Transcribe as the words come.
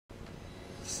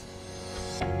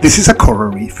This is a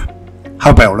coral reef,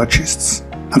 how biologists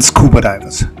and scuba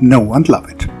divers know and love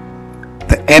it.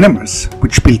 The animals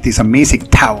which build these amazing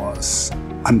towers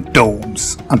and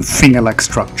domes and finger-like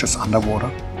structures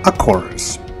underwater are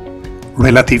corals,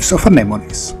 relatives of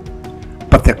anemones,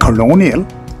 but they're colonial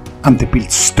and they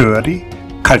build sturdy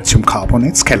calcium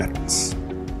carbonate skeletons.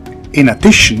 In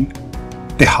addition,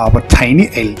 they harbor tiny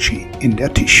algae in their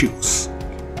tissues,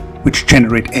 which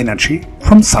generate energy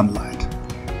from sunlight.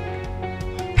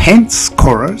 Hence,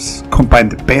 corals combine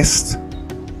the best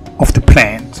of the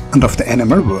plant and of the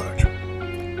animal world.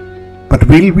 But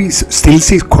will we still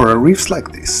see coral reefs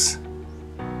like this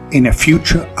in a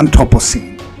future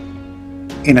Anthropocene,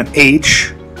 in an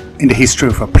age in the history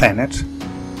of our planet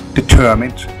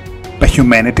determined by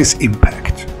humanity's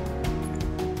impact?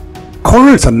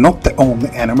 Corals are not the only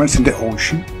animals in the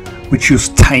ocean which use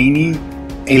tiny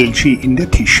algae in their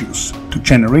tissues to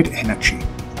generate energy.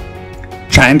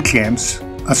 Giant clams,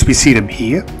 as we see them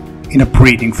here in a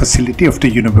breeding facility of the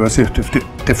University of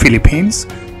the Philippines,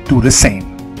 do the same.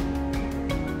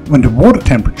 When the water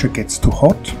temperature gets too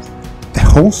hot, the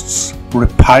hosts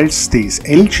repulse these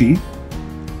algae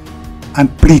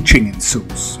and bleaching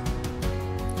ensues.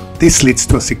 This leads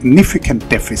to a significant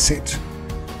deficit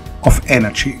of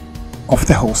energy of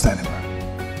the host animal.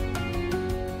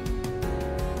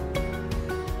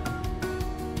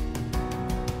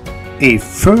 A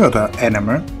further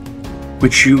animal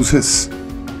which uses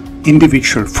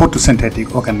individual photosynthetic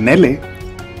organelle,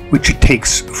 which it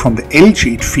takes from the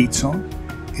algae it feeds on,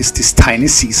 is this tiny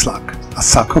sea slug, a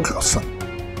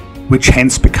sarcoglosson, which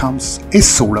hence becomes a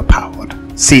solar-powered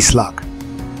sea slug.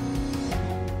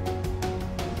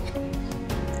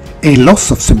 A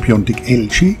loss of symbiontic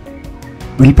algae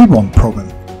will be one problem,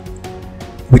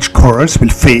 which corals will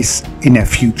face in a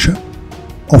future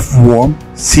of warm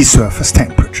sea surface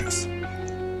temperatures.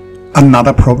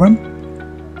 Another problem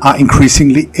are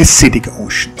increasingly acidic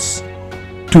oceans,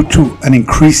 due to an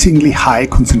increasingly high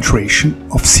concentration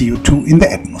of CO2 in the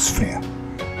atmosphere,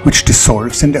 which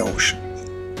dissolves in the ocean.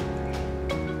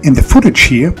 In the footage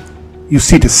here, you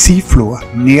see the seafloor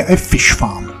near a fish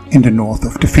farm in the north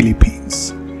of the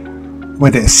Philippines,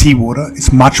 where the seawater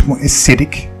is much more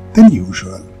acidic than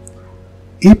usual.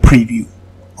 A preview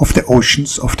of the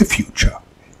oceans of the future.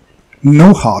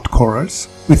 No hard corals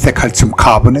with their calcium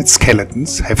carbonate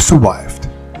skeletons have survived.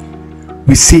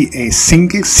 We see a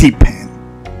single sea pan,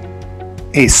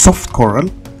 a soft coral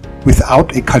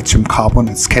without a calcium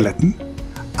carbonate skeleton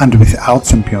and without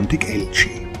symbiontic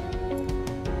algae.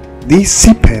 These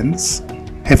sea pans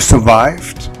have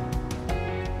survived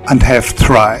and have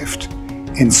thrived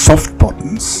in soft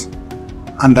bottoms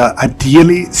and are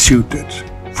ideally suited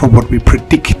for what we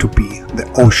predict to be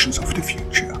the oceans of the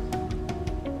future.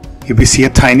 Here we see a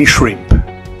tiny shrimp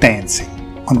dancing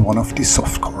on one of these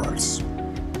soft corals.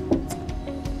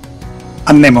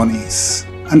 Anemones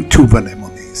and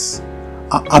tubernemones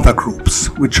are other groups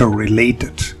which are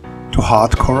related to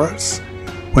hard corals,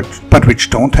 but which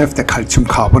don't have the calcium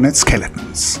carbonate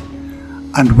skeletons,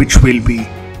 and which will be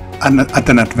at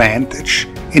an advantage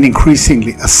in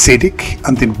increasingly acidic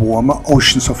and in warmer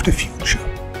oceans of the future.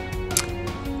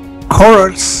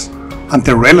 Corals and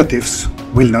their relatives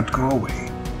will not go away,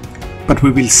 but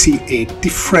we will see a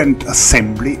different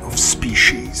assembly of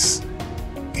species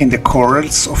in the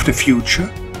corals of the future,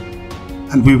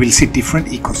 and we will see different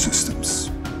ecosystems.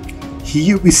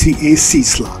 Here we see a sea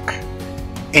slug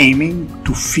aiming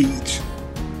to feed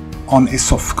on a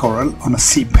soft coral on a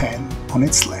sea pan on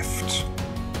its left.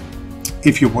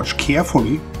 If you watch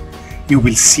carefully, you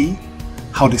will see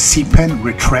how the sea pan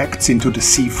retracts into the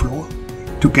seafloor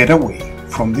to get away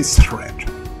from this threat.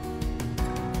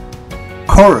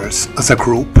 Corals as a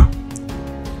group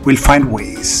will find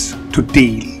ways to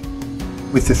deal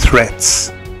with the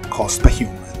threats caused by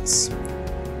humans.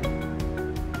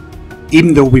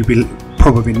 Even though we will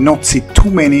probably not see too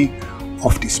many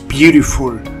of these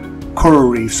beautiful coral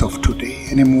reefs of today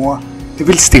anymore, there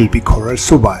will still be corals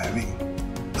surviving,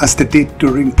 as they did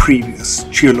during previous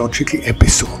geological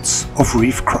episodes of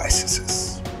reef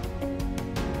crises.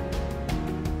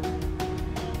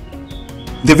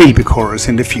 There will be corals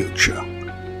in the future,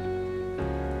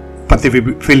 but they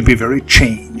will be very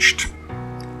changed,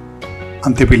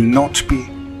 and they will not be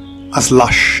as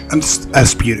lush and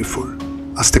as beautiful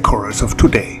as the corals of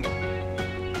today.